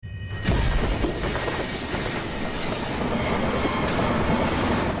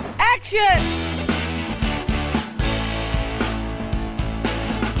shit!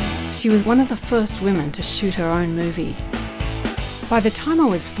 She was one of the first women to shoot her own movie. By the time I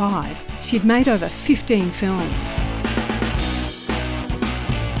was 5, she'd made over 15 films.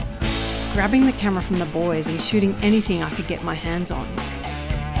 Grabbing the camera from the boys and shooting anything I could get my hands on.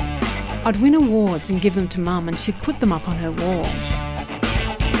 I'd win awards and give them to Mum, and she'd put them up on her wall.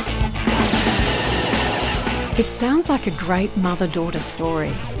 It sounds like a great mother-daughter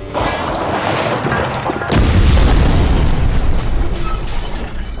story.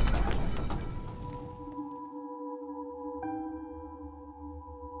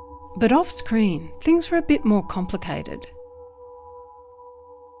 But off-screen, things were a bit more complicated.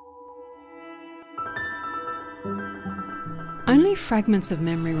 Only fragments of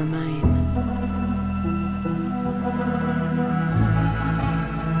memory remain.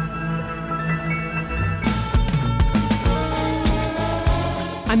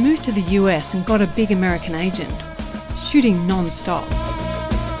 I moved to the US and got a big American agent, shooting non-stop.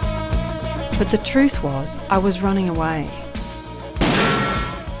 But the truth was, I was running away.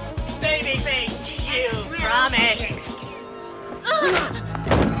 Baby thing, you promised!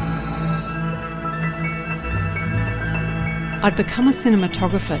 I'd become a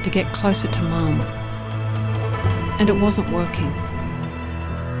cinematographer to get closer to Mum, and it wasn't working.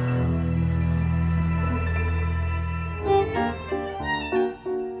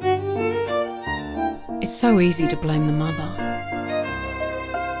 It's so easy to blame the mother.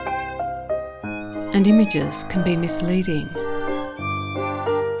 And images can be misleading.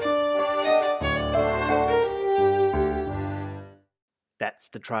 That's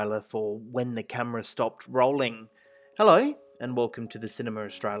the trailer for When the Camera Stopped Rolling. Hello, and welcome to the Cinema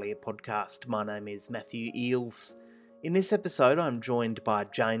Australia podcast. My name is Matthew Eales. In this episode, I'm joined by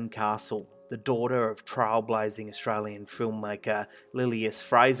Jane Castle, the daughter of trailblazing Australian filmmaker Lilias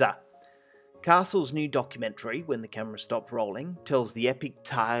Fraser. Castle's new documentary, When the Camera Stopped Rolling, tells the epic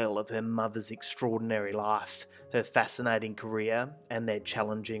tale of her mother's extraordinary life, her fascinating career, and their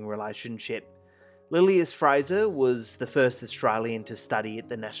challenging relationship. Lilias Fraser was the first Australian to study at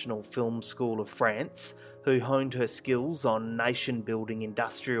the National Film School of France, who honed her skills on nation-building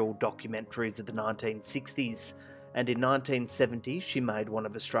industrial documentaries of the 1960s, and in 1970 she made one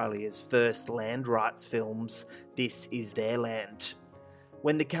of Australia's first land rights films, This Is Their Land.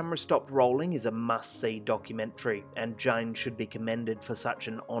 When the Camera Stopped Rolling is a must-see documentary, and Jane should be commended for such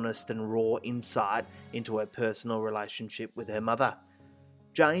an honest and raw insight into her personal relationship with her mother.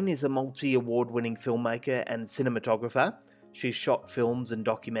 Jane is a multi-award-winning filmmaker and cinematographer. She's shot films and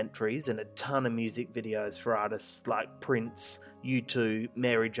documentaries and a ton of music videos for artists like Prince, U2,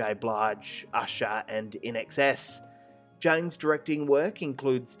 Mary J. Blige, Usher and INXS. Jane's directing work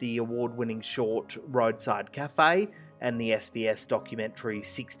includes the award-winning short Roadside Cafe and the SBS documentary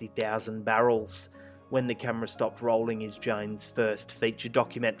 60,000 Barrels. When the Camera Stopped Rolling is Jane's first feature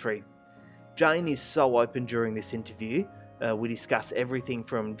documentary. Jane is so open during this interview. We discuss everything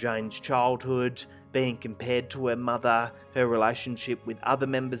from Jane's childhood, being compared to her mother, her relationship with other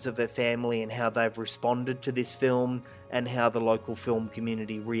members of her family and how they've responded to this film, and how the local film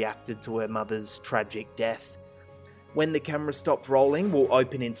community reacted to her mother's tragic death. When the Camera Stopped Rolling will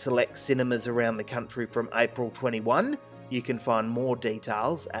open in select cinemas around the country from April 21. You can find more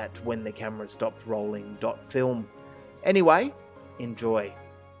details at whenthecamerastoppedralling.film. Anyway, enjoy.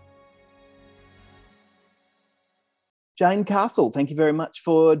 Jane Castle, thank you very much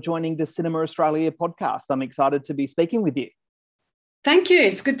for joining the Cinema Australia podcast. I'm excited to be speaking with you. Thank you.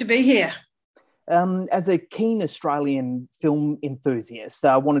 It's good to be here. As a keen Australian film enthusiast,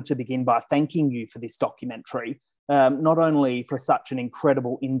 I wanted to begin by thanking you for this documentary. Not only for such an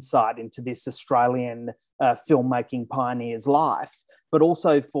incredible insight into this Australian filmmaking pioneer's life, but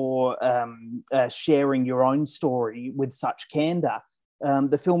also for sharing your own story with such candour.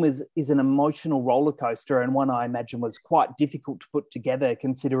 The film is an emotional roller coaster, and one I imagine was quite difficult to put together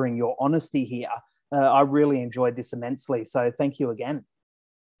considering your honesty here. I really enjoyed this immensely, so thank you again.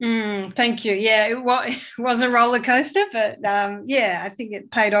 Thank you. Yeah, it was a roller coaster, but I think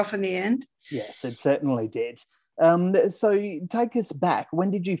it paid off in the end. Yes, it certainly did. So take us back.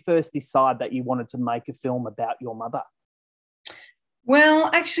 When did you first decide that you wanted to make a film about your mother? Well,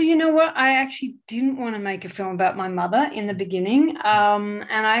 actually, you know what? I actually didn't want to make a film about my mother in the beginning. And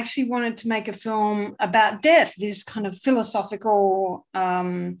I actually wanted to make a film about death, this kind of philosophical,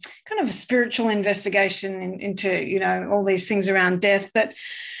 kind of spiritual investigation into, all these things around death. But,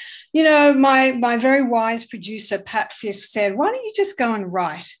 my very wise producer, Pat Fisk, said, why don't you just go and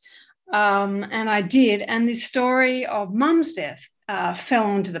write? And I did. And this story of Mum's death fell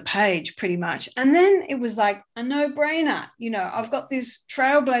onto the page pretty much. And then it was like a no-brainer. I've got this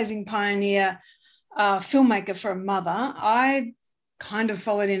trailblazing pioneer filmmaker for a mother. I kind of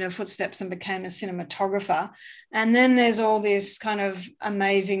followed in her footsteps and became a cinematographer. And then there's all this kind of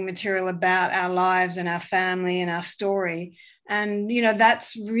amazing material about our lives and our family and our story. And,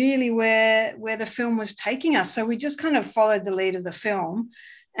 that's really where the film was taking us. So we just kind of followed the lead of the film,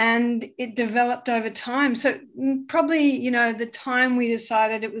 and it developed over time. So probably, the time we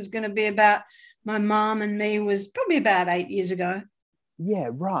decided it was going to be about my mom and me was probably about 8 years ago. Yeah,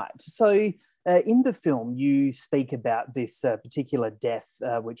 right. So in the film, you speak about this particular death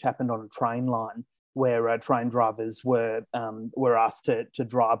which happened on a train line, where train drivers were asked to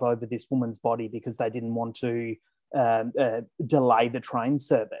drive over this woman's body because they didn't want to delay the train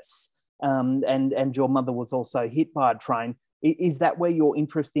service. And your mother was also hit by a train. Is that where your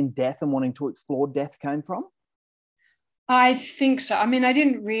interest in death and wanting to explore death came from? I think so. I mean, I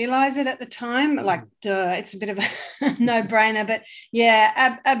didn't realize it at the time. Like, duh, it's a bit of a no-brainer. But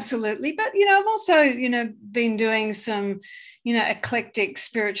yeah, absolutely. But, I've also, been doing some, eclectic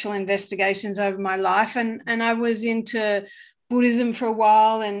spiritual investigations over my life. And I was into Buddhism for a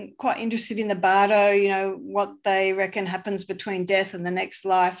while and quite interested in the Bardo, what they reckon happens between death and the next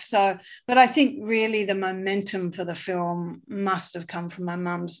life. So, but I think really the momentum for the film must have come from my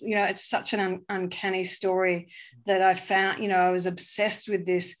mum's. It's such an uncanny story that I found, I was obsessed with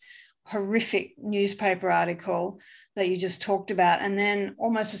this horrific newspaper article that you just talked about. And then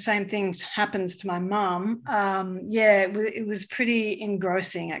almost the same thing happens to my mum. It was pretty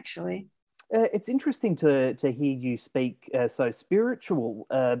engrossing, actually. It's interesting to hear you speak so spiritual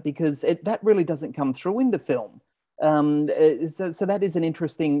because that really doesn't come through in the film. So that is an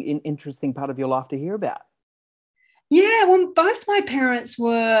interesting part of your life to hear about. Yeah, well, both my parents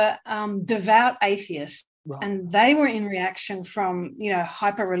were devout atheists, right. And they were in reaction from,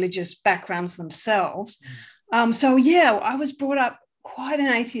 hyper-religious backgrounds themselves. So, yeah, I was brought up quite an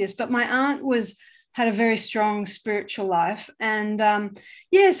atheist, but my aunt had a very strong spiritual life. And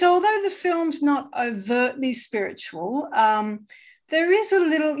so although the film's not overtly spiritual, there is a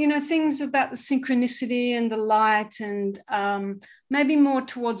little, things about the synchronicity and the light, and maybe more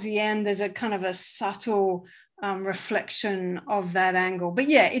towards the end, there's a kind of a subtle reflection of that angle. But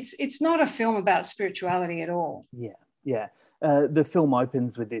yeah, it's not a film about spirituality at all. Yeah. The film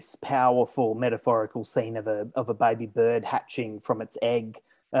opens with this powerful metaphorical scene of a baby bird hatching from its egg,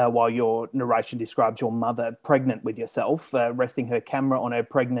 while your narration describes your mother pregnant with yourself, resting her camera on her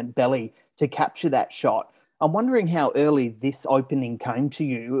pregnant belly to capture that shot. I'm wondering how early this opening came to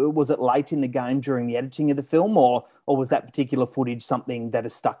you. Was it late in the game during the editing of the film, or was that particular footage something that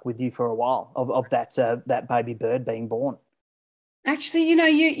has stuck with you for a while of that baby bird being born? Actually,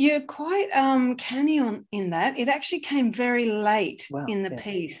 you're quite canny in that. It actually came very late in the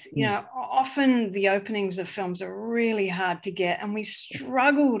piece. Often the openings of films are really hard to get, and we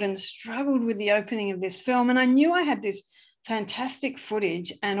struggled with the opening of this film. And I knew I had this fantastic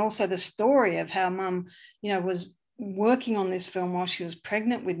footage, and also the story of how Mum, was working on this film while she was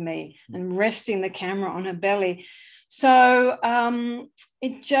pregnant with me and resting the camera on her belly. So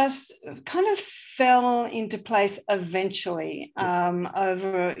it just kind of fell into place eventually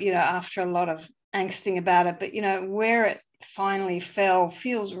over, after a lot of angsting about it. But, where it finally fell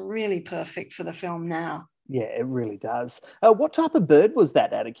feels really perfect for the film now. Yeah, it really does. What type of bird was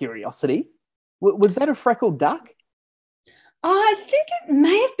that, out of curiosity? Was that a freckled duck? I think it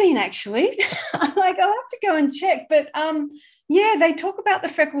may have been, actually. I'll have to go and check. But, they talk about the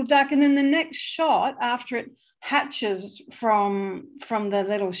freckled duck, and then the next shot after it hatches from the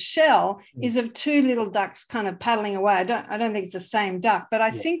little shell is of two little ducks kind of paddling away. I don't think it's the same duck, but I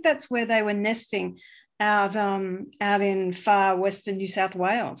think that's where they were nesting out in far western New South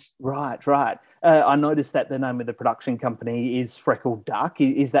Wales. Right. I noticed that the name of the production company is Freckled Duck.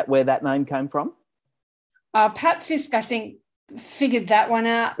 Is that where that name came from? Pat Fisk, I think, figured that one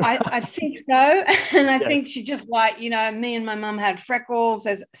out. I think so. And I think she just me and my mum had freckles.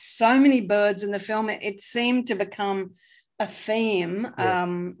 There's so many birds in the film. It seemed to become a theme,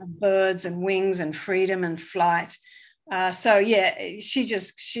 birds and wings and freedom and flight. She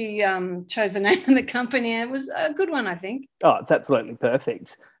chose the name of the company, and it was a good one, I think. Oh, it's absolutely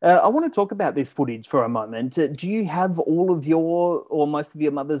perfect. I want to talk about this footage for a moment. Do you have all of your or most of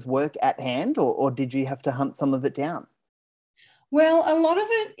your mother's work at hand, or did you have to hunt some of it down? Well, a lot of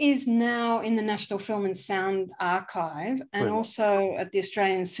it is now in the National Film and Sound Archive, and also at the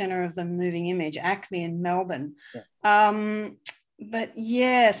Australian Centre of the Moving Image, ACME in Melbourne. So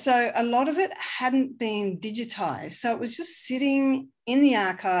a lot of it hadn't been digitised. So it was just sitting in the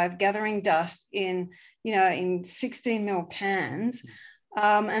archive, gathering dust in, in 16 mil cans.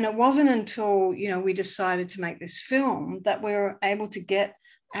 And it wasn't until, we decided to make this film that we were able to get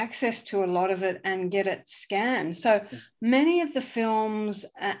access to a lot of it and get it scanned. So many of the films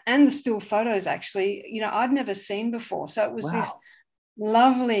and the still photos, actually, I'd never seen before. So it was this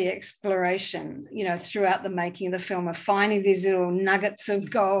lovely exploration, throughout the making of the film, of finding these little nuggets of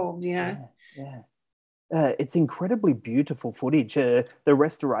gold, It's incredibly beautiful footage. The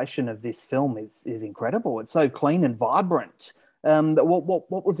restoration of this film is incredible. It's so clean and vibrant.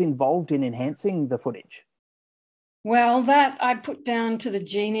 What was involved in enhancing the footage? Well, that I put down to the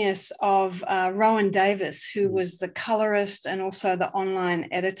genius of Rowan Davis, who was the colorist and also the online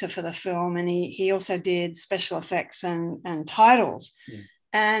editor for the film. And he also did special effects and titles.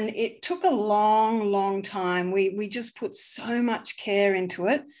 And it took a long, long time. We just put so much care into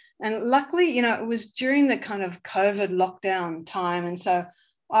it. And luckily, it was during the kind of COVID lockdown time. And so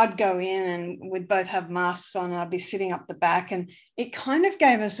I'd go in and we'd both have masks on and I'd be sitting up the back, and it kind of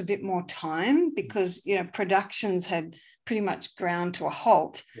gave us a bit more time because, productions had pretty much ground to a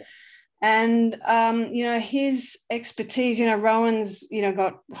halt. Yeah. And, his expertise, Rowan's,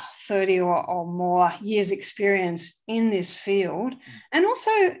 got 30 or more years experience in this field. And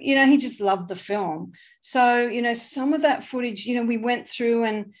also, he just loved the film. So, some of that footage, we went through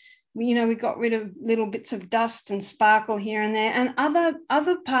and, we got rid of little bits of dust and sparkle here and there, and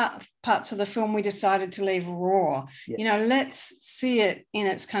other parts of the film we decided to leave raw. Yes. Let's see it in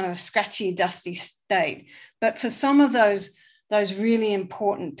its kind of scratchy, dusty state. But for some of those really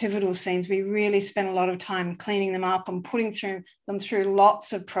important pivotal scenes, we really spent a lot of time cleaning them up and putting them through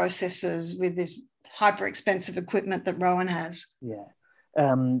lots of processes with this hyper expensive equipment that Rowan has. Yeah.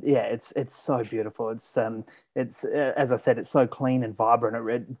 It's so beautiful. It's as I said, it's so clean and vibrant.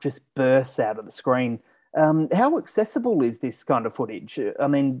 It just bursts out of the screen. How accessible is this kind of footage? I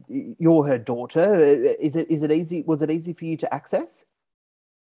mean, you're her daughter. Is it easy? Was it easy for you to access?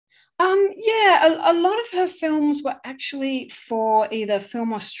 A lot of her films were actually for either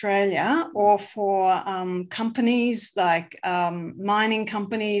Film Australia or for companies like mining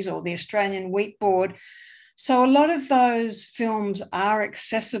companies or the Australian Wheat Board. So a lot of those films are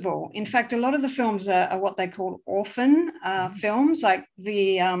accessible. In fact, a lot of the films are what they call orphan films, like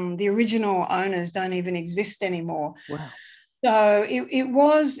the original owners don't even exist anymore. Wow. So it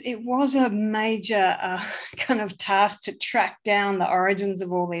was a major kind of task to track down the origins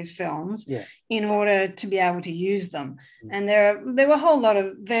of all these films in order to be able to use them. And there were a whole lot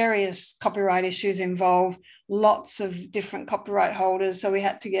of various copyright issues involved, lots of different copyright holders. So we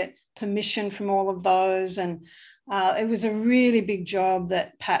had to get permission from all of those, and it was a really big job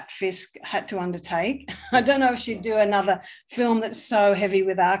that Pat Fisk had to undertake. I don't know if she'd do another film that's so heavy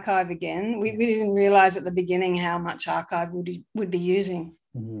with archive again. We didn't realize at the beginning how much archive would be using.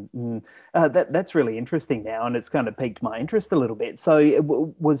 Mm-hmm. That's really interesting now, and it's kind of piqued my interest a little bit. So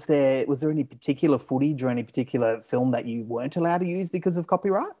was there any particular footage or any particular film that you weren't allowed to use because of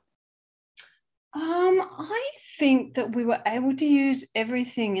copyright? I think that we were able to use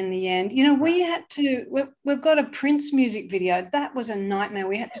everything in the end. We had to, we've got a Prince music video. That was a nightmare.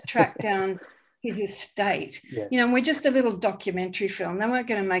 We had to track down his estate. Yes. We're just a little documentary film. They weren't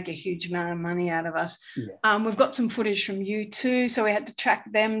going to make a huge amount of money out of us. Yeah. We've got some footage from U2, so we had to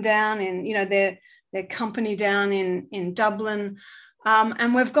track them down and, their company down in Dublin.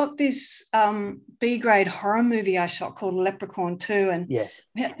 And we've got this B-grade horror movie I shot called Leprechaun 2, and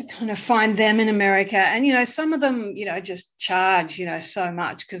we had to kind of find them in America. And, some of them, just charge, so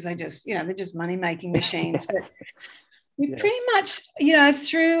much because they just, they're just money-making machines. But we pretty much,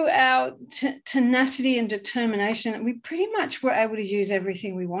 through our tenacity and determination, we pretty much were able to use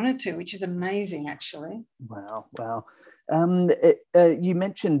everything we wanted to, which is amazing, actually. Wow. You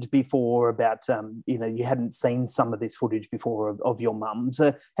mentioned before about, you hadn't seen some of this footage before of your mum's.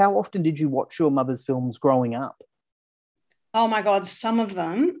 How often did you watch your mother's films growing up? Oh my God, some of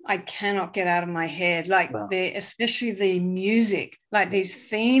them I cannot get out of my head. Especially the music, like these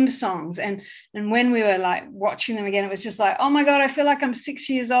theme songs. And when we were like watching them again, it was just like, oh my God, I feel like I'm 6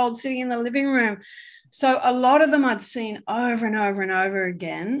 years old sitting in the living room. So a lot of them I'd seen over and over and over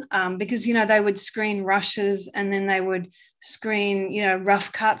again because, they would screen rushes and then they would screen,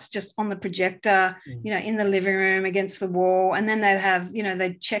 rough cuts just on the projector, in the living room against the wall. And then they'd have,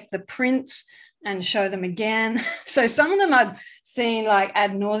 they'd check the prints and show them again. So some of them I'd seen like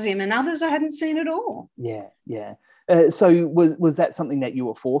ad nauseum and others I hadn't seen at all. Yeah. So was that something that you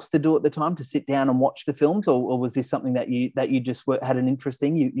were forced to do at the time, to sit down and watch the films, or was this something that you just had an interest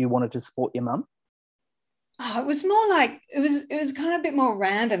in? You wanted to support your mum? Oh, it was more like it was kind of a bit more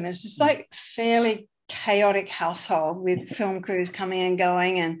random. It's just like fairly chaotic household with film crews coming and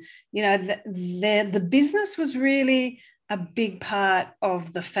going, and the business was really a big part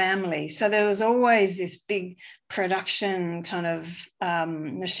of the family. So there was always this big production kind of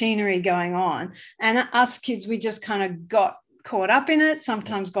machinery going on, and us kids, we just kind of got caught up in it,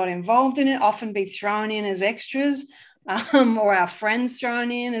 sometimes got involved in it, often be thrown in as extras, or our friends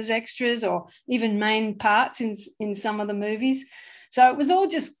thrown in as extras, or even main parts in some of the movies. So it was all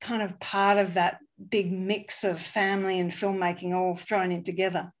just kind of part of that big mix of family and filmmaking all thrown in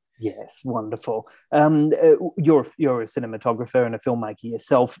together. Yes, wonderful. You're a cinematographer and a filmmaker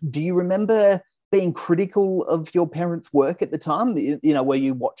yourself. Do you remember being critical of your parents' work at the time? Were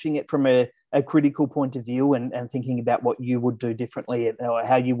you watching it from a critical point of view and thinking about what you would do differently or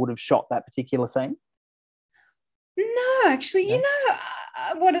how you would have shot that particular scene? No, actually,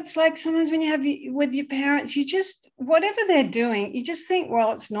 what it's like sometimes when you have with your parents, you just, whatever they're doing, you just think,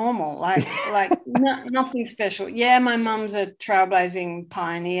 well, it's normal, like nothing special. Yeah, my mum's a trailblazing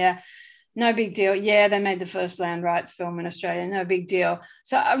pioneer. No big deal. Yeah, they made the first land rights film in Australia. No big deal.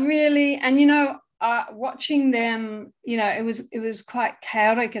 So I really, and watching them, it was quite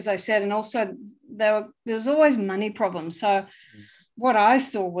chaotic, as I said, and also there was always money problems. So what I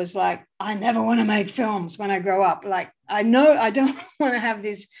saw was like, I never want to make films when I grow up. Like, I know I don't want to have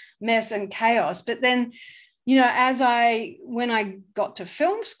this mess and chaos. But then, when I got to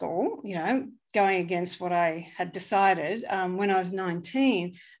film school, going against what I had decided when I was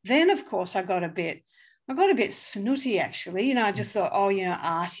 19, then of course I got a bit snooty, actually. I just thought,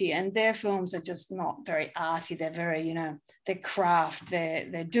 arty, and their films are just not very arty. They're very, they're craft.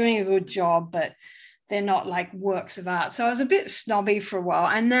 They're doing a good job, but they're not like works of art. So I was a bit snobby for a while.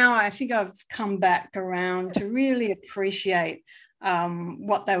 And now I think I've come back around to really appreciate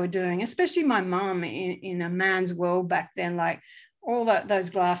what they were doing, especially my mum in a man's world back then, like all those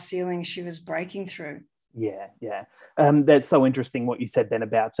glass ceilings she was breaking through. Yeah. That's so interesting what you said then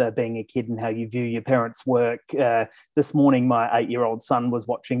about being a kid and how you view your parents' work. This morning, my 8-year-old son was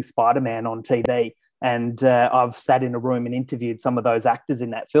watching Spider-Man on TV. And I've sat in a room and interviewed some of those actors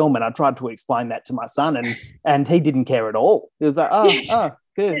in that film, and I tried to explain that to my son, and he didn't care at all. He was like, "Oh,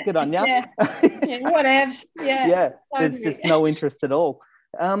 good on you." Yeah, whatever. Yeah, there's just no interest at all.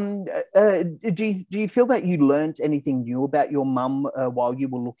 Do you feel that you learned anything new about your mum while you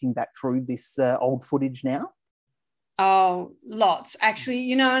were looking back through this old footage now? Oh, lots,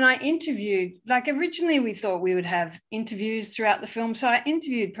 actually, and I interviewed, like originally we thought we would have interviews throughout the film. So I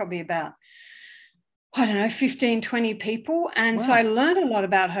interviewed probably about, 15, 20 people. And wow. So I learned a lot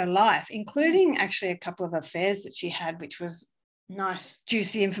about her life, including actually a couple of affairs that she had, which was nice,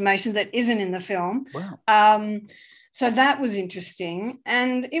 juicy information that isn't in the film. Wow. So that was interesting.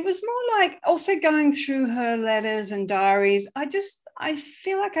 And it was more like also going through her letters and diaries. I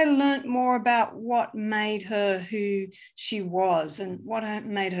feel like I learned more about what made her who she was and what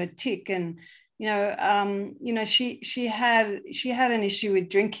made her tick. And she had an issue with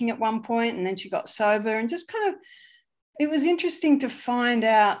drinking at one point, and then she got sober, and just kind of, it was interesting to find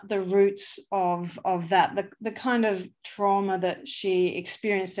out the roots of that, the kind of trauma that she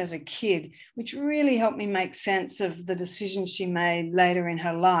experienced as a kid, which really helped me make sense of the decisions she made later in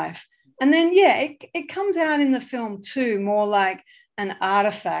her life. And then, it comes out in the film too, more like an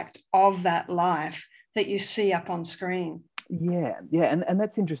artifact of that life that you see up on screen. Yeah, and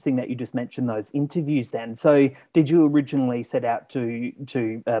that's interesting that you just mentioned those interviews then. So did you originally set out to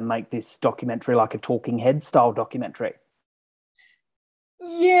make this documentary like a talking head style documentary?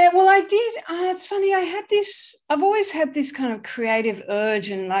 Yeah, well, I did. It's funny, I've always had this kind of creative urge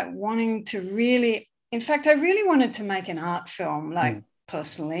and like wanting to really, in fact, I really wanted to make an art film, like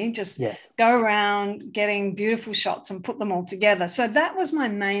personally, just go around getting beautiful shots and put them all together. So that was my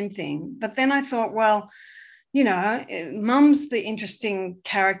main thing. But then I thought, well, Mum's the interesting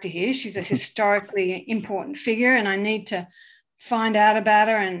character here. She's a historically important figure, and I need to find out about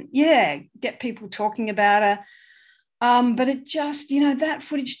her and, get people talking about her. But it just, that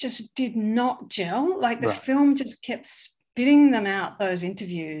footage just did not gel. Like the film just kept spitting them out, those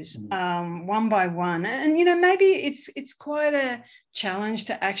interviews, one by one. And, maybe it's quite a challenge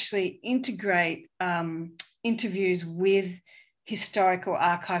to actually integrate interviews with historical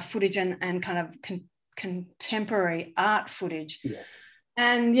archive footage and kind of contemporary art footage. Yes.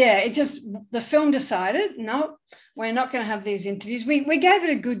 And the film decided, no, we're not going to have these interviews. We gave it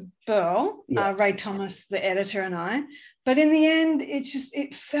a good whirl, Ray Thomas, the editor, and I, but in the end,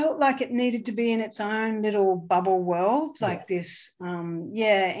 it felt like it needed to be in its own little bubble world, like this,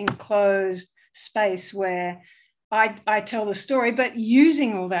 enclosed space where I tell the story, but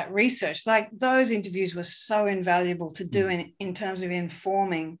using all that research. Like those interviews were so invaluable to do in terms of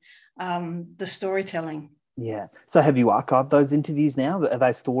informing the storytelling. Yeah. So have you archived those interviews now? Are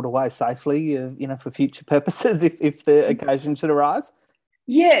they stored away safely, for future purposes if the occasion should arise?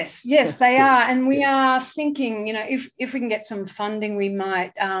 Yes, they Good, are. And we good. are thinking, if we can get some funding, we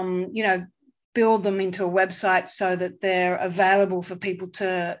might, build them into a website so that they're available for people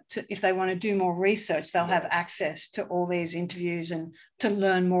to if they want to do more research, they'll have access to all these interviews and to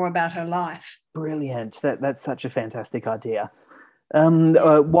learn more about her life. Brilliant. That's such a fantastic idea.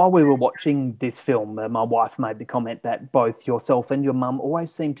 While we were watching this film, my wife made the comment that both yourself and your mum always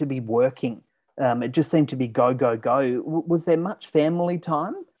seem to be working. It just seemed to be go, go, go. Was there much family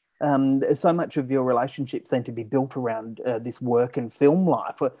time? So much of your relationship seemed to be built around this work and film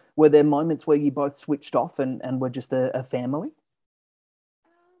life. Were there moments where you both switched off and were just a family?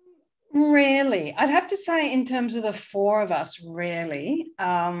 Rarely. I'd have to say, in terms of the four of us, rarely.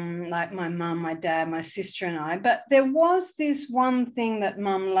 Like my mum, my dad, my sister and I. But there was this one thing that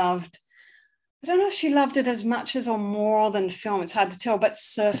mum loved. I don't know if she loved it as much as or more than film. It's hard to tell, but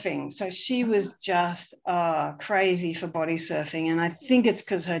surfing. So she was just crazy for body surfing. And I think it's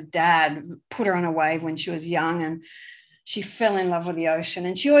because her dad put her on a wave when she was young and she fell in love with the ocean.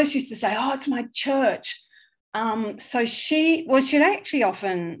 And she always used to say, oh, it's my church. So she'd actually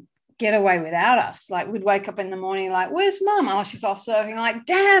often get away without us. Like, we'd wake up in the morning like, where's mum? Oh, she's off surfing. Like,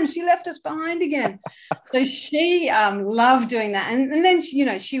 damn, she left us behind again. So she loved doing that. And then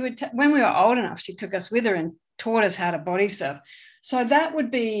she would when we were old enough, she took us with her and taught us how to body surf. So that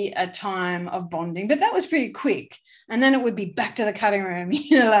would be a time of bonding, but that was pretty quick. And then it would be back to the cutting room,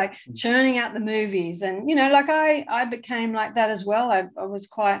 like churning out the movies. And like I became like that as well. I was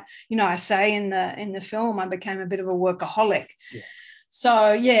quite, I say in the film, I became a bit of a workaholic. Yeah.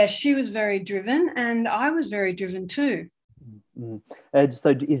 So, yeah, she was very driven and I was very driven too. Mm-hmm.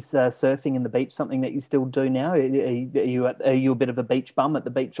 So is surfing in the beach something that you still do now? Are you a bit of a beach bum at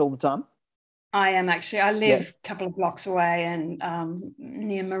the beach all the time? I am actually. I live a couple of blocks away and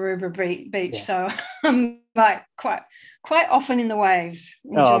near Maroubra Beach. Yeah. So I'm like quite often in the waves,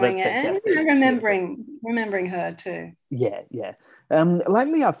 enjoying it fantastic. And remembering her too. Yeah.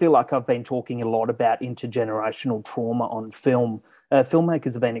 Lately, I feel like I've been talking a lot about intergenerational trauma on film.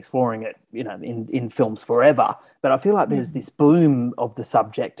 Filmmakers have been exploring it, in films forever. But I feel like there's this boom of the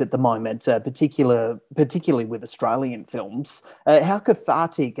subject at the moment, particularly with Australian films. How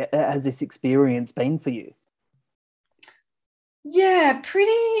cathartic has this experience been for you? Yeah,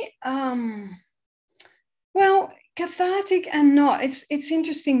 pretty. Well, cathartic and not. It's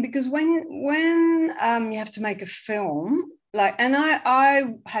interesting because when you have to make a film. And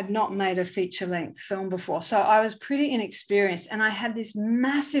I had not made a feature-length film before, so I was pretty inexperienced, and I had this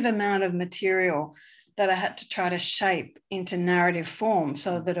massive amount of material that I had to try to shape into narrative form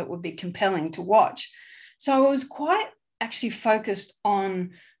so that it would be compelling to watch. So I was quite actually focused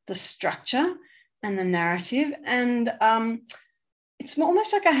on the structure and the narrative, and it's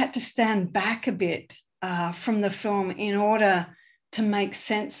almost like I had to stand back a bit from the film in order to make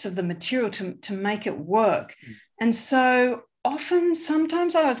sense of the material, to make it work. And so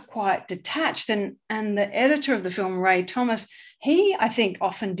sometimes I was quite detached, and the editor of the film, Ray Thomas, he, I think,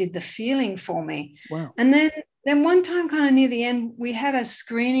 often did the feeling for me. Wow. And then one time, kind of near the end, we had a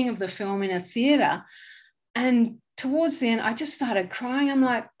screening of the film in a theatre, and towards the end, I just started crying. I'm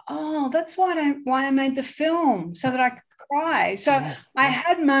like, oh, that's why I made the film, so that I could cry. So yes. I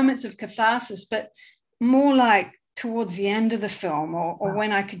had moments of catharsis, but more like towards the end of the film or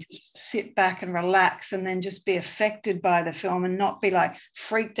when I could just sit back and relax and then just be affected by the film and not be like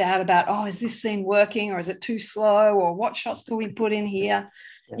freaked out about, oh, is this scene working or is it too slow or what shots can we put in here?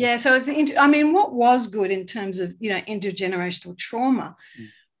 Yeah, so what was good in terms of, intergenerational trauma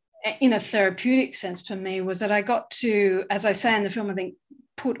in a therapeutic sense for me was that I got to, as I say in the film, I think,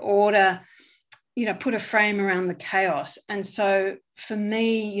 put order, put a frame around the chaos. And so for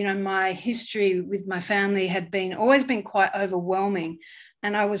me, my history with my family had always been quite overwhelming.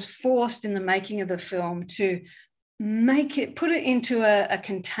 And I was forced in the making of the film to put it into a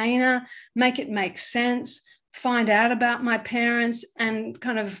container, make it make sense, find out about my parents and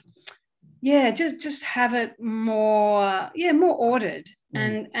kind of, just have it more ordered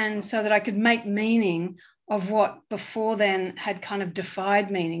and so that I could make meaning of what before then had kind of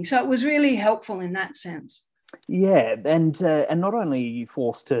defied meaning. So it was really helpful in that sense. Yeah, and not only are you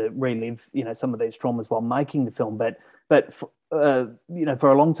forced to relive, some of these traumas while making the film, but for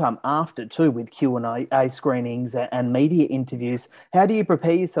a long time after too, with Q&A screenings and media interviews. How do you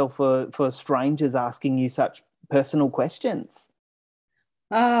prepare yourself for strangers asking you such personal questions?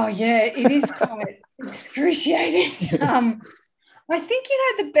 Oh yeah, it is quite excruciating. I think,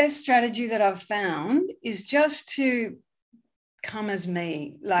 the best strategy that I've found is just to come as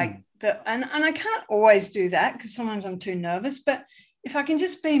me, like and I can't always do that because sometimes I'm too nervous, but if I can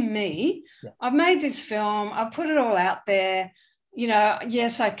just be me, I've made this film, I've put it all out there, you know,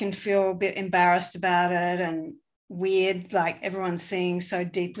 yes, I can feel a bit embarrassed about it and weird, like everyone's seeing so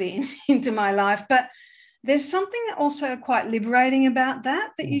deeply into my life, but there's something also quite liberating about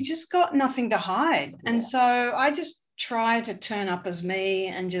that you just got nothing to hide. And so I just try to turn up as me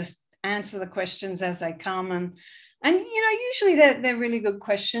and just answer the questions as they come. And you know, usually they're really good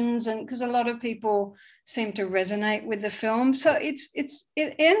questions, and because a lot of people seem to resonate with the film. So it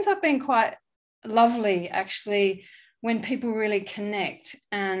ends up being quite lovely, actually, when people really connect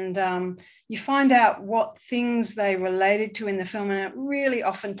and you find out what things they related to in the film, and it really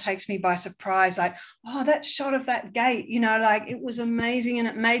often takes me by surprise, like, oh, that shot of that gate, you know, like it was amazing and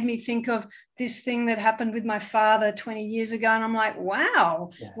it made me think of this thing that happened with my father 20 years ago, and I'm like, wow,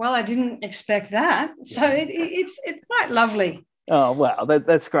 well, I didn't expect that. So it's quite lovely. Oh, wow,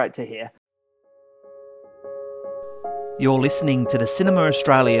 that's great to hear. You're listening to the Cinema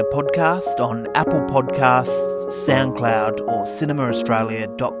Australia podcast on Apple Podcasts, SoundCloud or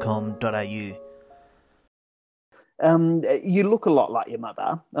cinemaaustralia.com.au. You look a lot like your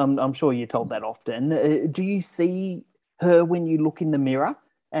mother. I'm sure you're told that often. Do you see her when you look in the mirror?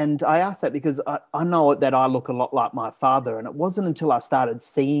 And I ask that because I know that I look a lot like my father, and it wasn't until I started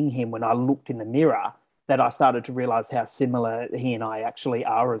seeing him when I looked in the mirror that I started to realise how similar he and I actually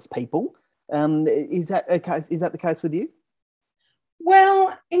are as people. Is that a case? Is that the case with you?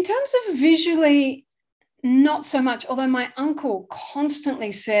 Well, in terms of visually, not so much, although my uncle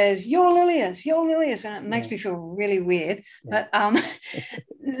constantly says, you're Lilius, and it makes me feel really weird. But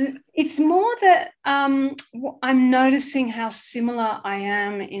it's more that I'm noticing how similar I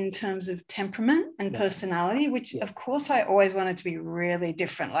am in terms of temperament and personality, which of course I always wanted to be really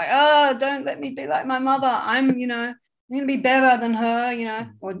different. Like, oh, don't let me be like my mother. I'm going to be better than her, you know,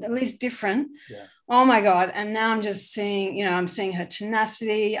 or at least different. Yeah. Oh my God. And now I'm just seeing, I'm seeing her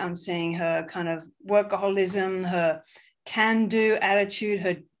tenacity. I'm seeing her kind of workaholism, her can-do attitude,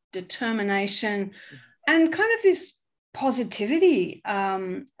 her determination, and kind of this positivity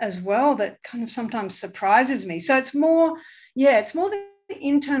as well that kind of sometimes surprises me. So it's more the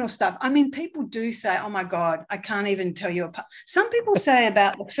internal stuff. I mean, people do say, oh my God, I can't even tell you apart. Some people say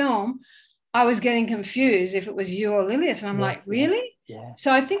about the film, I was getting confused if it was you or Lilius. And I'm like, really? Yeah.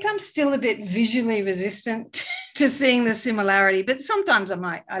 So I think I'm still a bit visually resistant to seeing the similarity, but sometimes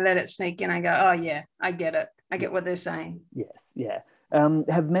I let it sneak in. I go, oh yeah, I get it. I get what they're saying. Yes. Yeah.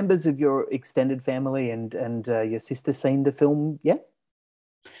 Have members of your extended family and your sister seen the film yet?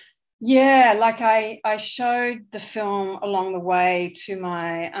 Yeah, like I showed the film along the way to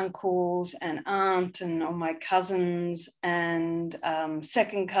my uncles and aunt and all my cousins and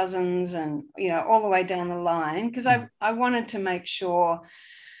second cousins and, all the way down the line, because I wanted to make sure,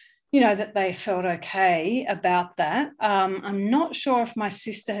 that they felt okay about that. I'm not sure if my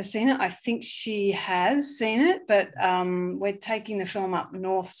sister has seen it. I think she has seen it, but we're taking the film up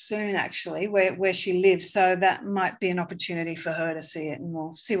north soon, actually, where she lives. So that might be an opportunity for her to see it, and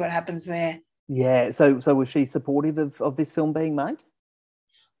we'll see what happens there. Yeah. So was she supportive of this film being made?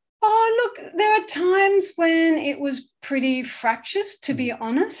 Oh, look, there are times when it was pretty fractious, to be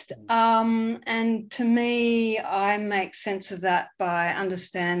honest. And to me, I make sense of that by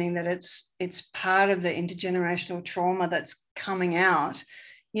understanding that it's part of the intergenerational trauma that's coming out,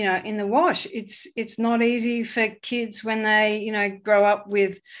 in the wash. It's not easy for kids when they, grow up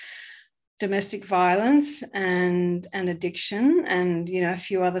with domestic violence and addiction and, a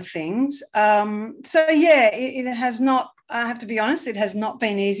few other things. So, yeah, it has not, I have to be honest, it has not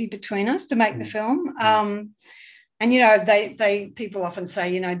been easy between us to make the film. And, people often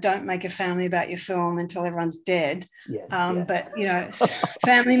say, don't make a family about your film until everyone's dead. Yes, But,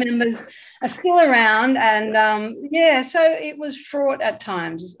 family members are still around. And, so it was fraught at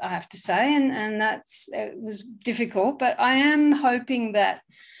times, I have to say. And it was difficult. But I am hoping that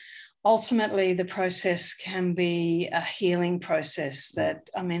ultimately the process can be a healing process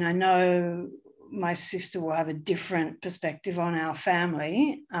I know my sister will have a different perspective on our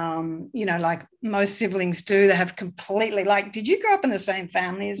family, like most siblings do. They have completely, did you grow up in the same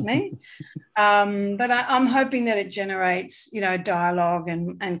family as me? But I'm hoping that it generates, dialogue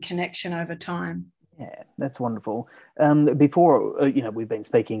and connection over time. Yeah, that's wonderful. Before, we've been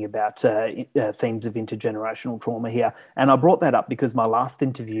speaking about themes of intergenerational trauma here, and I brought that up because my last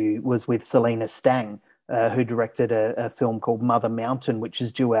interview was with Selena Stang, who directed a film called Mother Mountain, which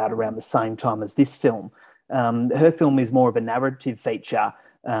is due out around the same time as this film. Her film is more of a narrative feature,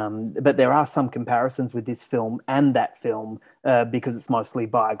 But there are some comparisons with this film and that film because it's mostly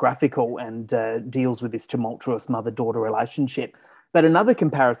biographical and deals with this tumultuous mother-daughter relationship. But another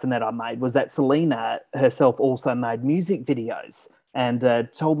comparison that I made was that Selena herself also made music videos and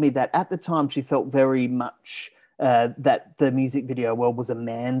told me that at the time she felt very much that the music video world was a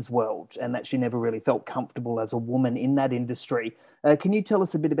man's world and that she never really felt comfortable as a woman in that industry. Can you tell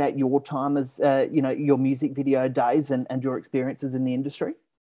us a bit about your time as, your music video days and your experiences in the industry?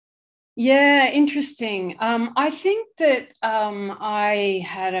 Yeah, interesting. I think that I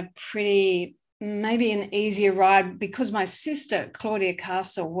had a maybe an easier ride because my sister, Claudia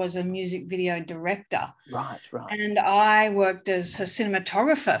Castle, was a music video director. Right. And I worked as her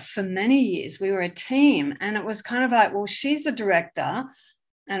cinematographer for many years. We were a team, and it was kind of like, well, she's a director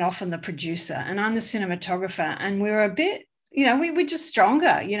and often the producer, and I'm the cinematographer. And we were a bit, we were just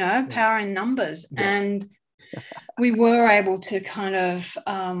stronger, power in numbers. Yes. And we were able to kind of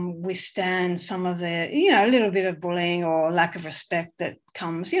withstand some of the, a little bit of bullying or lack of respect that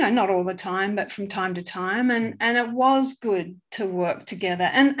comes, not all the time, but from time to time. And it was good to work together.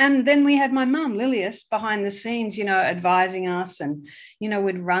 And then we had my mum, Lilius, behind the scenes, advising us, and,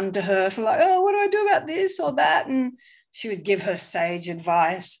 we'd run to her for like, oh, what do I do about this or that? And she would give her sage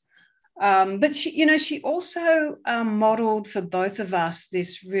advice. But she also modeled for both of us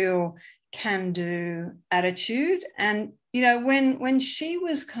this real can-do attitude. And when she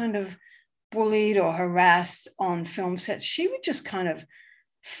was kind of bullied or harassed on film sets, she would just kind of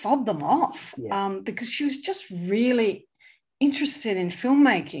fob them off. Because she was just really interested in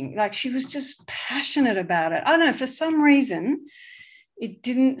filmmaking. Like, she was just passionate about it. I don't know, for some reason it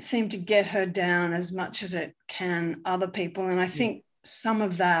didn't seem to get her down as much as it can other people, and I think some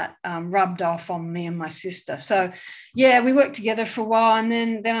of that rubbed off on me and my sister. So we worked together for a while, and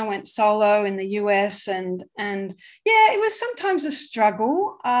then I went solo in the US, and it was sometimes a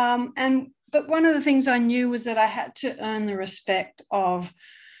struggle. But one of the things I knew was that I had to earn the respect of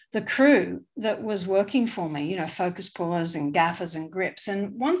the crew that was working for me, focus pullers and gaffers and grips.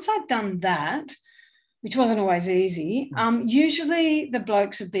 And once I'd done that, which wasn't always easy, usually the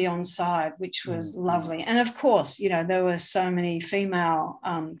blokes would be on side, which was lovely. And of course, there were so many female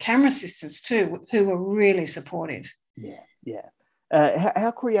camera assistants too, who were really supportive. Yeah. How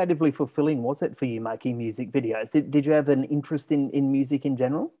creatively fulfilling was it for you making music videos? Did you have an interest in music in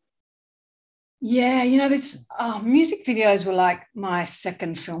general? Yeah, this music videos were like my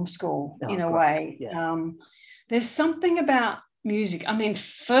second film school in a way. Yeah. There's something about music. I mean,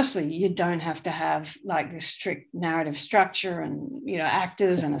 firstly, you don't have to have like this strict narrative structure and,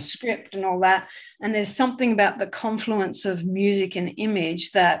 actors and a script and all that. And there's something about the confluence of music and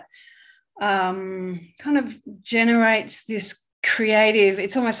image that kind of generates this creative,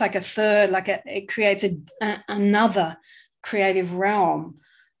 it's almost like a third, it creates another creative realm.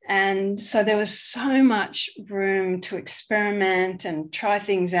 And so there was so much room to experiment and try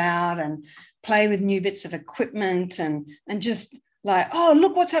things out and play with new bits of equipment and just like, oh,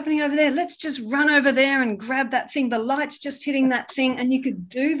 look what's happening over there. Let's just run over there and grab that thing. The light's just hitting that thing. And you could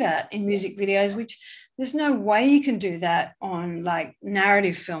do that in music videos, which there's no way you can do that on like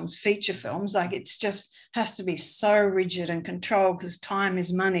narrative films, feature films. Like, it's just has to be so rigid and controlled because time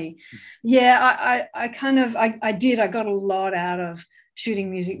is money. Yeah, I got a lot out of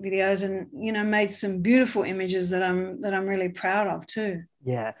shooting music videos and, made some beautiful images that I'm really proud of too.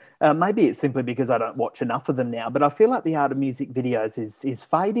 Yeah, maybe it's simply because I don't watch enough of them now, but I feel like the art of music videos is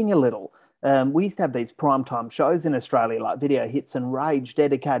fading a little. We used to have these primetime shows in Australia like Video Hits and Rage,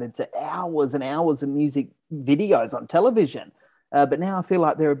 dedicated to hours and hours of music videos on television. But now I feel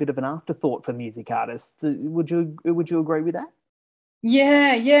like they're a bit of an afterthought for music artists. Would you agree with that?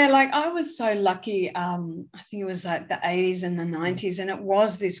 Yeah. Like, I was so lucky. I think it was like the 80s and the 90s, and it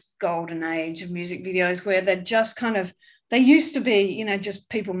was this golden age of music videos where they used to be, just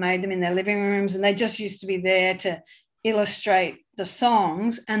people made them in their living rooms, and they just used to be there to illustrate the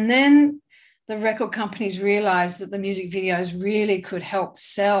songs. And then the record companies realized that the music videos really could help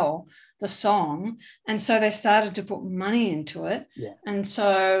sell the song. And so they started to put money into it. Yeah. And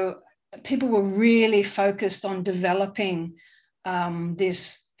so people were really focused on developing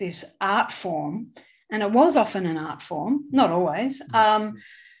this art form. And it was often an art form, not always.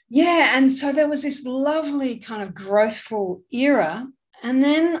 And so there was this lovely kind of growthful era. And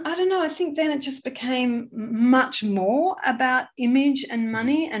then, I don't know, I think then it just became much more about image and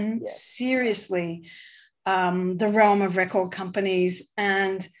money and seriously the realm of record companies.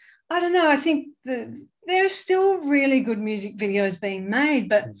 And I don't know, I think there are still really good music videos being made.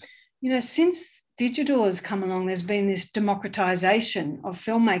 But, since digital has come along, there's been this democratization of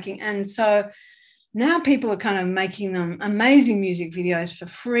filmmaking. And so now people are kind of making them amazing music videos for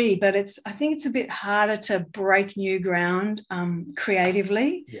free, but I think it's a bit harder to break new ground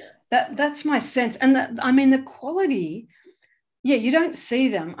creatively. Yeah. That's my sense. And the quality, yeah, you don't see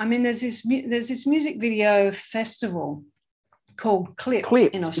them. I mean, there's this music video festival called Clipped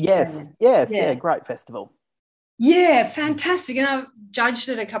in Australia. Yes, yeah, great festival. Yeah, fantastic. And I've judged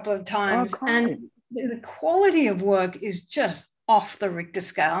it a couple of times, and the quality of work is just off the Richter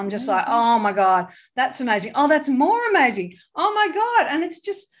scale. I'm just like, oh my God, that's amazing. Oh, that's more amazing. Oh my God. And it's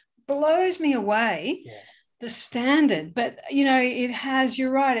just blows me away, the standard. But,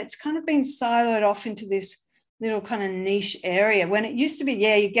 you're right, it's kind of been siloed off into this little kind of niche area when it used to be,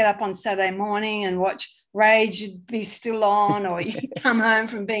 you get up on Saturday morning and watch Rage, you'd be still on, or you come home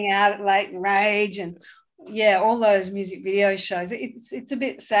from being out at late and Rage, and all those music video shows. It's a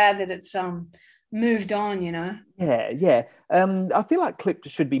bit sad that it's moved on, Yeah. I feel like Clipped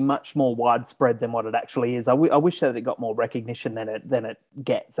should be much more widespread than what it actually is. I wish that it got more recognition than it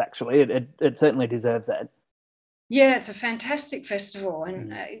gets. Actually, it certainly deserves that. Yeah, it's a fantastic festival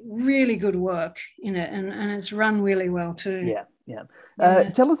and really good work in it, and it's run really well too. Yeah.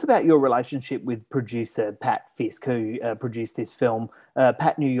 Tell us about your relationship with producer Pat Fisk, who produced this film.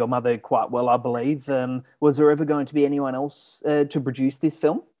 Pat knew your mother quite well, I believe. Was there ever going to be anyone else to produce this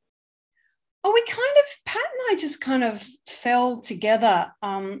film? Oh, Pat and I just kind of fell together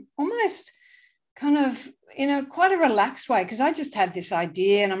almost kind of in a quite a relaxed way, because I just had this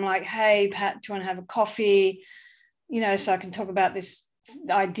idea and I'm like, hey, Pat, do you want to have a coffee? So I can talk about this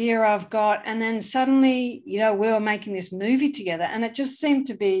idea I've got. And then suddenly, we were making this movie together, and it just seemed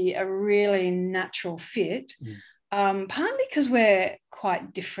to be a really natural fit, partly because we're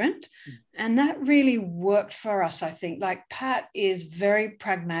quite different. And that really worked for us, I think. Like, Pat is very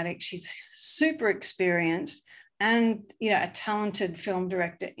pragmatic. She's super experienced and, a talented film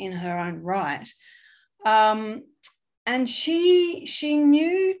director in her own right. And she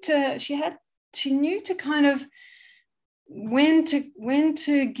knew to kind of when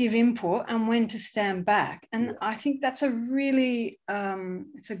to give input and when to stand back. And I think that's a really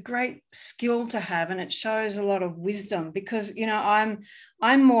it's a great skill to have, and it shows a lot of wisdom, because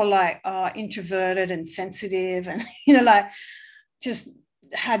I'm more like introverted and sensitive, and just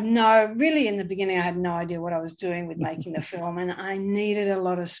in the beginning I had no idea what I was doing with making the film, and I needed a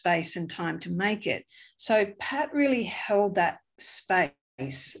lot of space and time to make it. So Pat really held that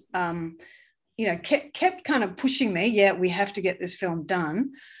space, kept kind of pushing me, we have to get this film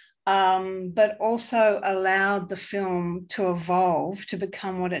done, but also allowed the film to evolve to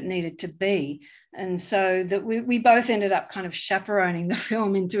become what it needed to be. And so that we both ended up kind of chaperoning the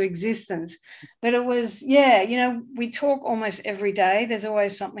film into existence. But it was, we talk almost every day. There's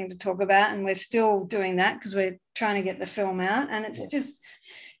always something to talk about, and we're still doing that because we're trying to get the film out. And it's just,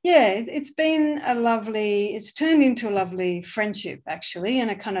 it's turned into a lovely friendship, actually,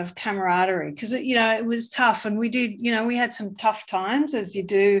 and a kind of camaraderie, because, it was tough. And we had some tough times, as you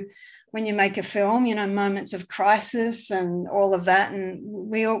do when you make a film, moments of crisis and all of that. And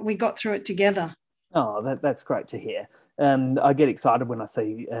we got through it together. Oh, that's great to hear. I get excited when I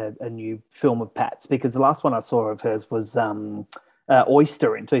see a new film of Pat's, because the last one I saw of hers was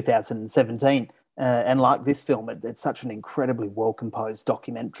Oyster in 2017. And like this film, it's such an incredibly well-composed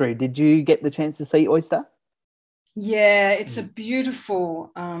documentary. Did you get the chance to see Oyster? Yeah, it's a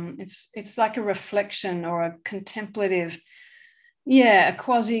beautiful, it's like a reflection or a contemplative, a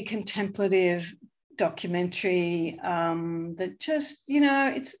quasi-contemplative documentary that just,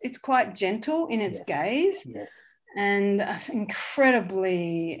 it's quite gentle in its gaze. Yes. And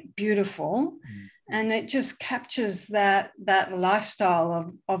incredibly beautiful. And it just captures that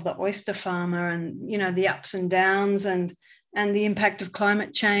lifestyle of the oyster farmer, and, the ups and downs and the impact of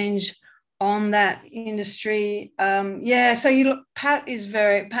climate change on that industry. So you look, Pat's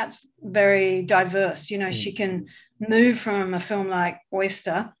very diverse. She can move from a film like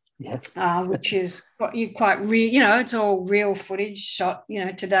Oyster, which is quite real, it's all real footage shot,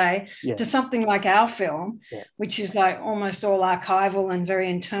 today, to something like our film, which is like almost all archival and very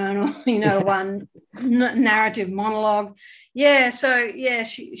internal, one narrative monologue. She's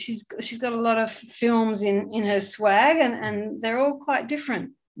got a lot of films in her swag, and they're all quite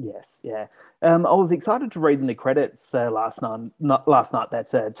different. Yes, yeah. I was excited to read in the credits last night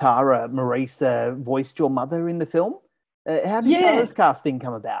that Tara Maurice voiced your mother in the film. How did Tara's casting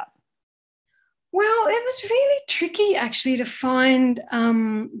come about? Well, it was really tricky, actually, to find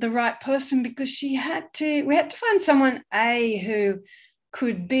the right person, because we had to find someone, who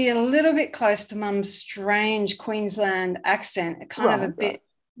could be a little bit close to Mum's strange Queensland accent, kind of a bit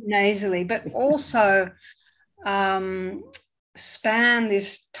nasally, but also span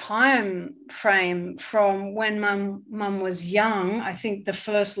this time frame from when mum was young. I think the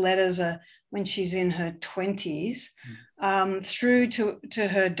first letters are when she's in her 20s, through to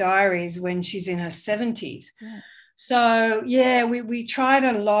her diaries when she's in her 70s. Yeah. So, yeah, we tried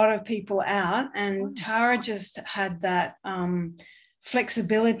a lot of people out, and Tara just had that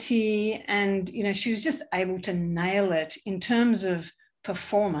flexibility, and, you know, she was just able to nail it in terms of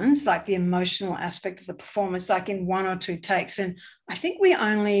performance, like the emotional aspect of the performance, like in 1 or 2 takes. And I think we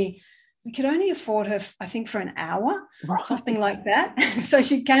could only afford her, I think, for an hour, right, something like that. So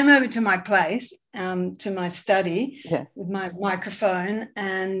she came over to my place, to my study, with my microphone,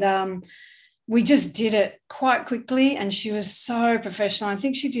 and we just did it quite quickly, and she was so professional. I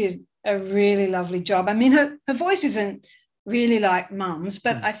think she did a really lovely job. I mean, her voice isn't really like Mum's,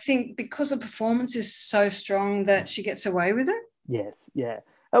 but I think because the performance is so strong that she gets away with it. Yes, yeah.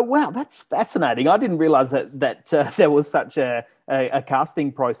 Oh, wow, that's fascinating. I didn't realise that there was such a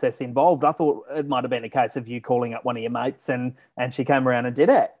casting process involved. I thought it might have been a case of you calling up one of your mates and she came around and did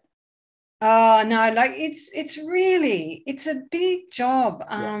it. Oh, no, like it's a big job.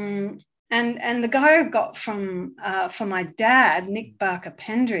 And the guy I got from my dad, Nick Barker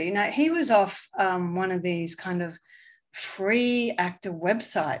Pendry, now he was off one of these kind of free actor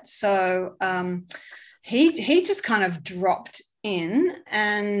websites. So he just kind of dropped in,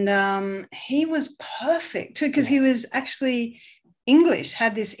 and he was perfect too, because he was actually English,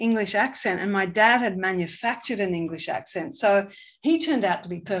 had this English accent, and my dad had manufactured an English accent. So he turned out to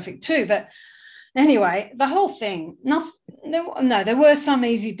be perfect too. But anyway, the whole thing, there were some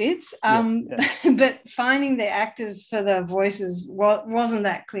easy bits, but finding the actors for the voices wasn't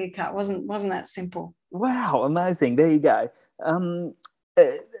that clear cut, wasn't that simple. Wow, amazing. There you go.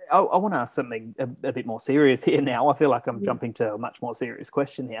 I want to ask something a bit more serious here now. I feel like I'm jumping to a much more serious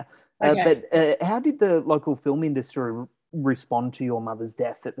question here. Okay. But how did the local film industry respond to your mother's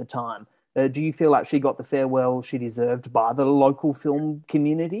death at the time? Do you feel like she got the farewell she deserved by the local film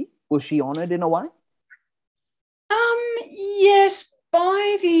community? Was she honoured in a way? Yes,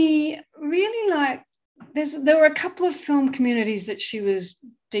 by the really, like, there were a couple of film communities that she was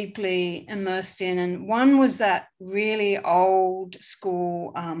deeply immersed in, and one was that really old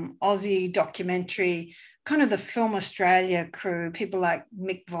school Aussie documentary, kind of the Film Australia crew, people like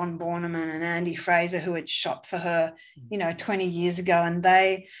Mick von Bornemann and Andy Fraser, who had shot for her, 20 years ago, and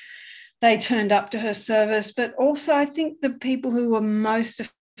they turned up to her service. But also I think the people who were most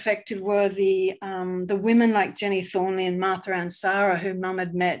affected were the women like Jenny Thornley and Martha Ansara, who Mum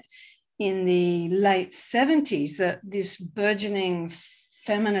had met in the late 70s, this burgeoning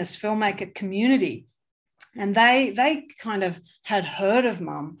feminist filmmaker community. And they kind of had heard of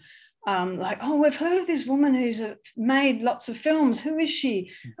Mum, like, oh, we've heard of this woman who's made lots of films. Who is she?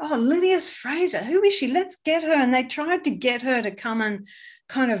 Oh, Lydia Fraser. Who is she? Let's get her. And they tried to get her to come and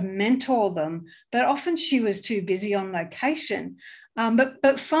kind of mentor them, but often she was too busy on location.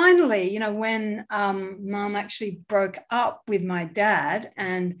 But finally, when Mum actually broke up with my dad,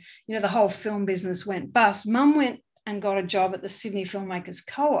 and the whole film business went bust, Mum went and got a job at the Sydney Filmmakers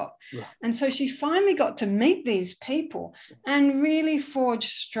Co-op. Yeah. And so she finally got to meet these people and really forge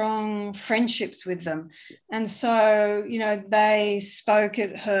strong friendships with them. And so, they spoke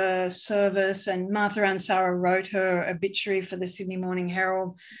at her service, and Martha Ansara wrote her obituary for the Sydney Morning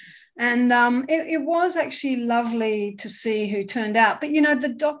Herald. And it was actually lovely to see who turned out. But,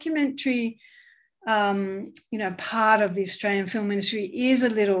 the documentary, part of the Australian film industry is a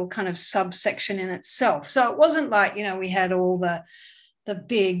little kind of subsection in itself. So it wasn't like, we had all the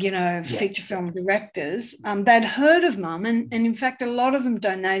big, feature film directors. They'd heard of Mum, and in fact, a lot of them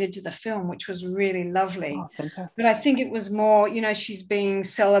donated to the film, which was really lovely. Oh, fantastic. But I think it was more, she's being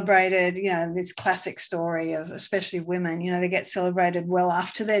celebrated, this classic story of especially women, they get celebrated well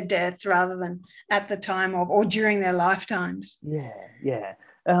after their death rather than at the time of or during their lifetimes. Yeah.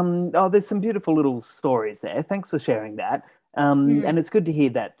 There's some beautiful little stories there. Thanks for sharing that. And it's good to hear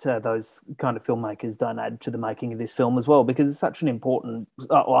that those kind of filmmakers donated to the making of this film as well, because it's such an important,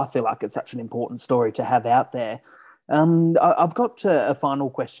 I feel like it's such an important story to have out there. I've got a final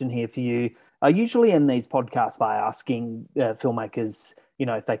question here for you. I usually end these podcasts by asking filmmakers,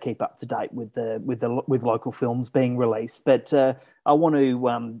 if they keep up to date with local films being released. But I want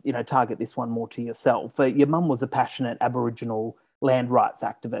to, target this one more to yourself. Your mum was a passionate Aboriginal land rights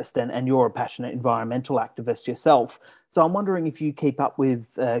activist, and you're a passionate environmental activist yourself. So I'm wondering if you keep up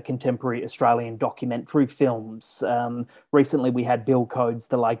with contemporary Australian documentary films. Recently we had Bill Code's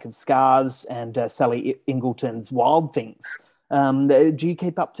The Lake of Scars and Sally Ingleton's Wild Things. Do you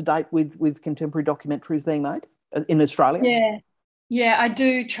keep up to date with contemporary documentaries being made in Australia? Yeah, I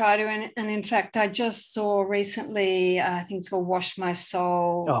do try to. And in fact, I just saw recently, I think it's called Wash My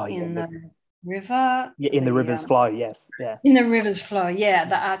Soul in the river. Yeah, in the River's Flow, yes. Yeah. In the River's Flow, yeah,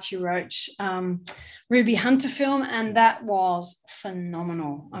 the Archie Roach, Ruby Hunter film. And that was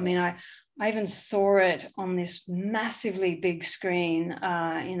phenomenal. I mean, I even saw it on this massively big screen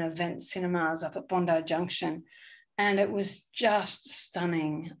in Event Cinemas up at Bondi Junction. And it was just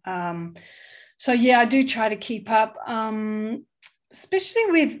stunning. So, yeah, I do try to keep up, especially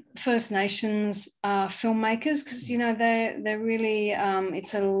with First Nations filmmakers, because, they're really,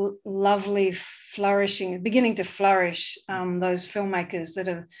 it's a lovely beginning to flourish, those filmmakers that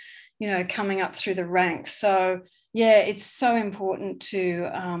are, coming up through the ranks. So, yeah, it's so important to,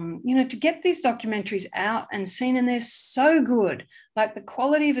 to get these documentaries out and seen, and they're so good. Like, the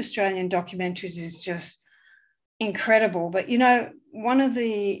quality of Australian documentaries is just incredible. But, one of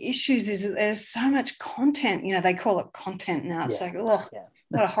the issues is that there's so much content. They call it content now. It's like, oh,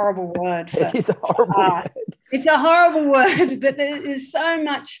 what a horrible word. It is a horrible word. It's a horrible word, but there's so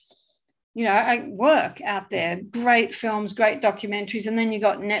much, work out there. Great films, great documentaries, and then you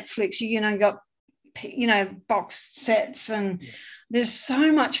got Netflix. You got box sets, and there's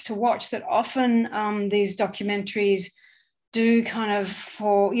so much to watch that often these documentaries do kind of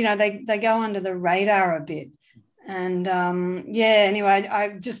they go under the radar a bit. And anyway,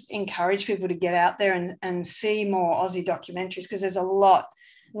 I just encourage people to get out there and see more Aussie documentaries, because there's a lot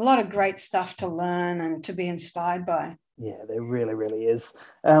of great stuff to learn and to be inspired by. Yeah, there really, really is.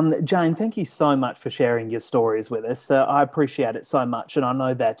 Jane, thank you so much for sharing your stories with us. I appreciate it so much, and I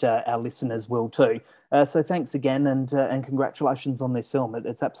know that our listeners will too. So thanks again, and congratulations on this film.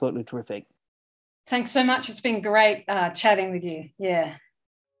 It's absolutely terrific. Thanks so much. It's been great chatting with you. Yeah.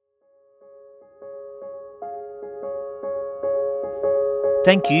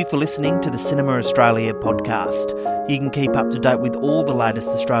 Thank you for listening to the Cinema Australia podcast. You can keep up to date with all the latest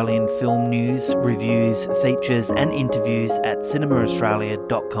Australian film news, reviews, features and interviews at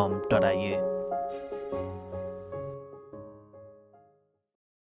cinemaaustralia.com.au.